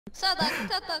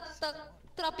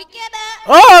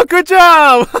Oh, good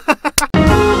job!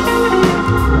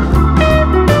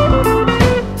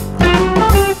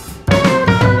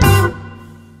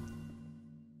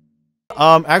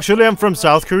 Actually, I'm from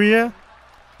South Korea,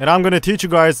 and I'm gonna teach you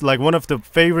guys like one of the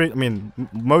favorite,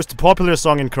 most popular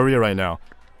song in Korea right now.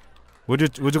 Would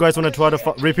you guys want to try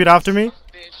to repeat after me?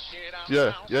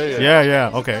 Yeah.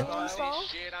 Okay.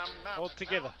 All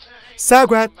together.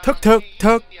 사과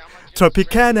톡톡톡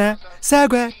트로피카나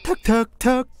사과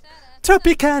톡톡톡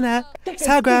트로피카나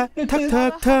사과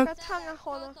톡톡톡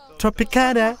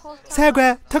트로피카나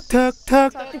사과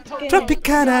톡톡톡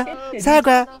트로피카나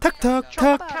사과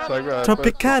톡톡톡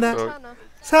트로피카나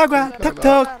사과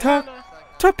톡톡톡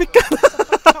트로피카나.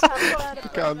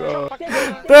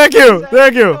 Thank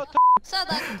you.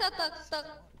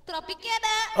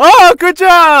 Oh, good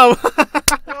job.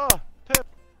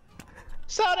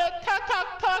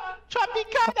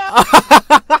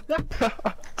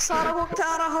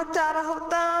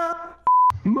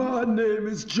 My name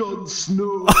is Jon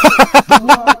Snow. The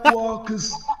White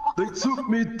Walkers, they took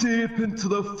me deep into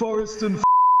the forest and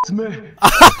f***ed me.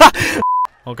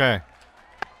 Okay.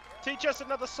 Teach us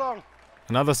another song.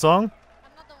 Another song?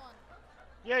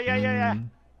 Yeah.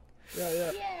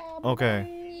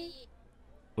 Okay.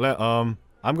 I'm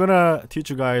gonna teach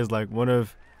you guys like one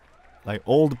of like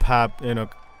old pop,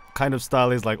 kind of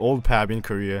style is like old pop in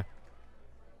Korea.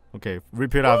 Okay,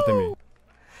 repeat after me.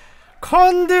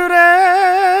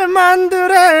 건드레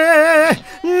만드레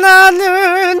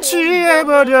나는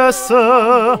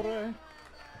취해버렸어.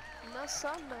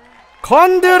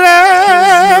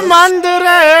 건드레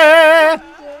만드레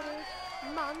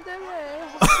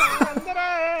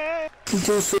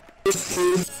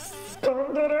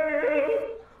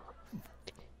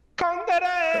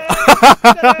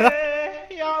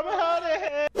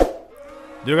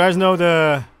Do you guys know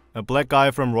the black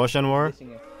guy from Russian War?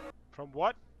 From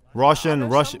what? Rush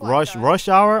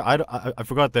Hour? I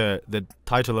forgot the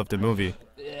title of the movie.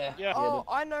 Yeah. Oh,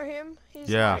 I know him. He's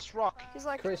Yeah. Chris Rock. He's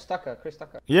like Chris Tucker.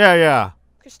 Yeah.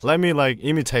 Let me like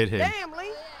imitate him. Damn,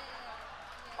 Lee.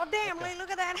 Oh, damn, Lee,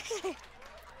 look at that.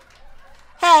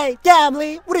 Hey, damn,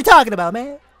 Lee, what are you talking about,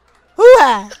 man?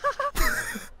 Hoo-ha!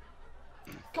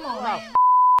 Come on, man.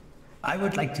 I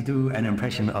would like to do an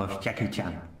impression of Jackie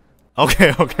Chan.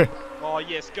 Okay. Oh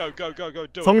yes, go, do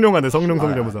it. 성룡하네,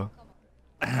 성룡성대모사.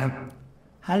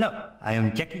 Hello, I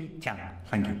am Jackie Chan.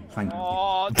 Thank you.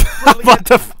 Oh, What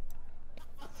the f-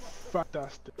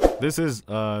 fantastic. This is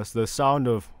the sound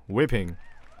of whipping.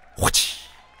 Whoosh.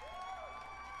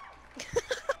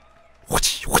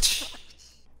 Whoosh.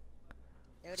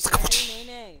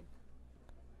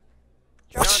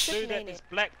 Don't do that. There's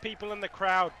black people in the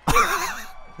crowd.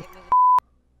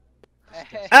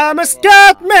 I'm a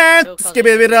Scotman.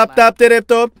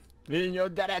 Skibidi-dop-dop-dip-dop.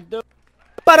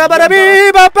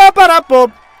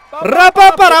 Ba-da-ba-da-bee-ba-ba-ba-da-pop.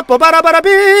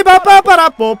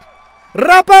 Ra-pa-pa-da-pa-ba-da-ba-da-bee-ba-ba-ba-da-pop.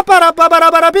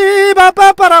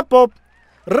 Ra-pa-pa-da-pa-ba-da-ba-da-bee-ba-ba-ba-da-pop.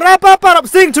 Ra-pa-pa-da.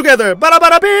 Sing together.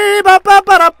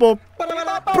 Ba-da-ba-da-bee-ba-ba-ba-da-pop.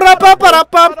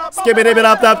 Ra-pa-pa-da-pop.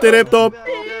 Skibidi-dop-dop-dip-dop.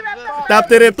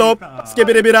 Dop-dip-dop.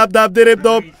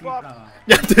 Skibidi-dop-dop-dip-dop.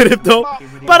 Dip-dop.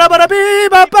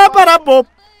 Ba-da-ba-da-bee-ba-ba-ba-da-pop.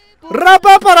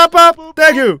 Ra-pa-pa-da-pop.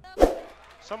 Thank you.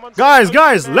 Guys,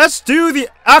 let's do the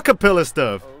acapella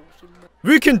stuff.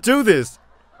 We can do this.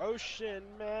 Ocean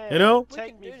man. You know?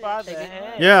 Take me by the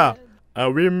hand. Yeah.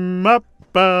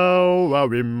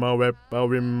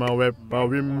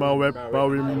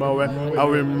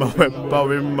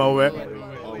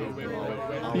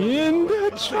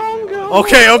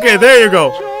 Okay, there you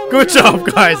go. Good job,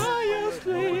 guys.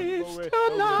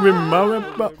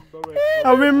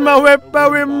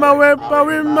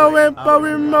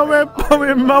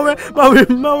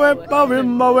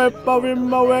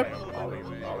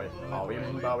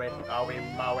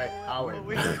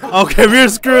 Okay, we're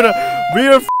screwed up. We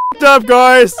are f***ed up,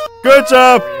 guys. Good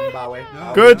job.